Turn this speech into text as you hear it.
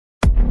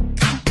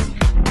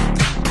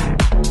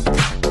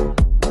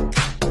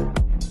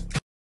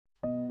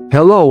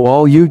Hello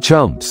all you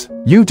chumps.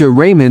 You to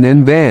Raymond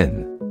and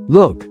Van.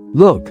 Look,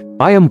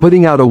 I am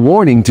putting out a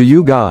warning to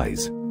you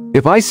guys.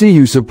 If I see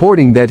you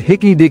supporting that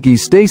hickey dicky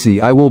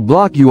Stacy, I will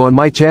block you on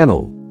my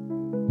channel.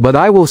 But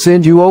I will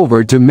send you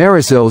over to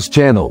Maricel's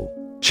channel.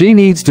 She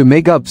needs to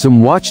make up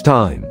some watch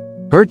time.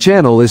 Her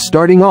channel is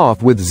starting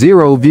off with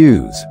 0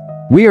 views.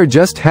 We are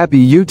just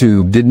happy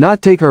YouTube did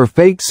not take her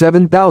fake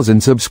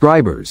 7,000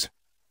 subscribers.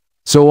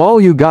 So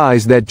all you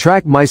guys that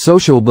track my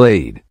social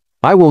blade,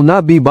 I will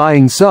not be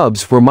buying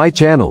subs for my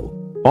channel.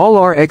 All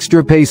our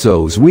extra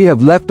pesos we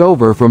have left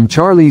over from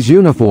Charlie's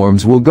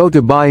uniforms will go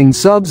to buying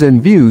subs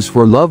and views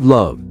for love.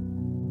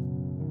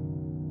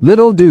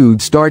 Little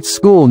dude starts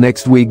school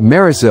next week.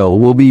 Maricel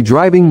will be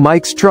driving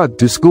Mike's truck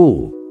to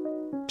school.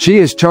 She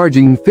is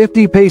charging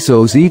 50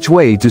 pesos each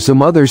way to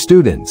some other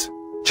students.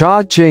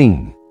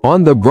 Cha-ching!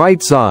 On the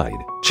bright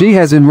side, she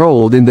has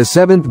enrolled in the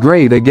 7th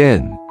grade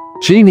again.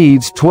 She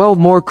needs 12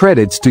 more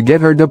credits to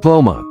get her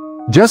diploma.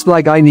 Just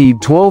like I need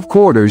 12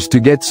 quarters to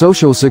get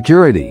Social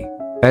Security.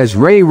 As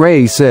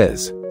Ray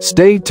says,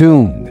 stay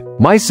tuned.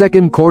 My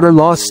 2nd quarter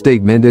loss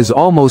statement is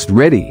almost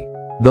ready.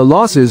 The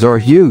losses are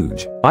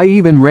huge. I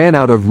even ran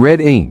out of red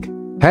ink.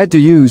 Had to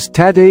use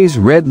Tate's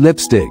red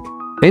lipstick.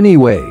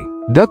 Anyway,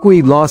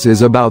 duckweed loss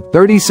is about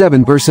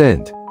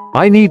 37%.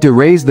 I need to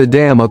raise the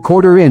dam a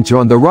 1/4 inch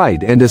on the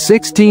right and a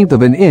 1/16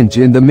 of an inch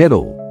in the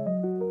middle.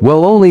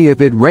 Well, only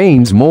if it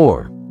rains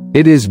more.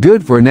 It is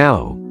good for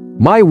now.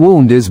 My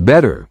wound is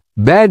better.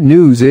 Bad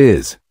news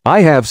is,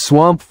 I have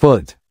swamp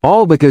foot.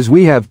 All because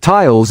we have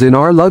tiles in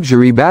our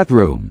luxury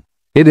bathroom.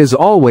 It is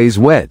always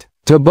wet.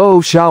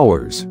 Tabo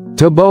showers.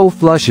 Tabo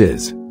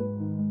flushes.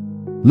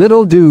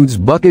 Little dude's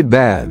bucket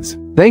baths.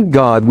 Thank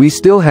God we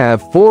still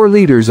have 4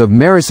 liters of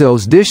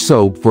Maricel's dish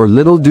soap for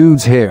little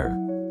dude's hair.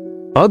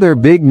 Other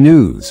big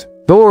news.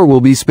 Thor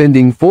will be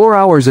spending 4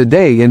 hours a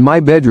day in my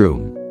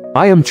bedroom.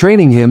 I am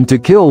training him to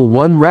kill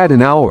 1 rat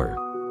an hour.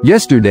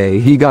 Yesterday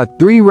he got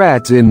 3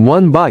 rats in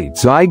 1 bite,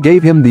 so I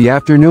gave him the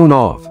afternoon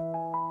off.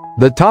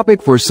 The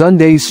topic for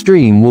Sunday's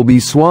stream will be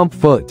swamp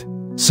foot.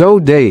 So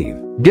Dave,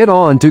 get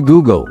on to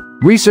Google,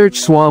 research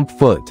swamp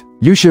foot.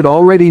 You should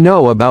already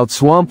know about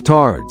swamp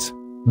tards.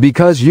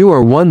 Because you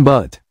are one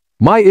butt.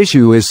 My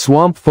issue is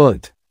swamp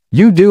foot.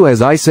 You do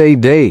as I say,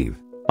 Dave.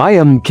 I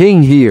am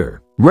king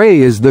here.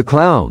 Ray is the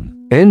clown.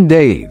 And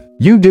Dave,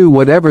 you do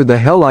whatever the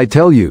hell I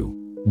tell you.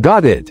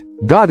 Got it.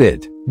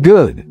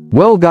 Good.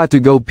 Well, got to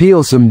go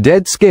peel some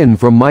dead skin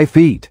from my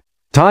feet.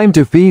 Time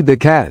to feed the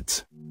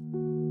cats.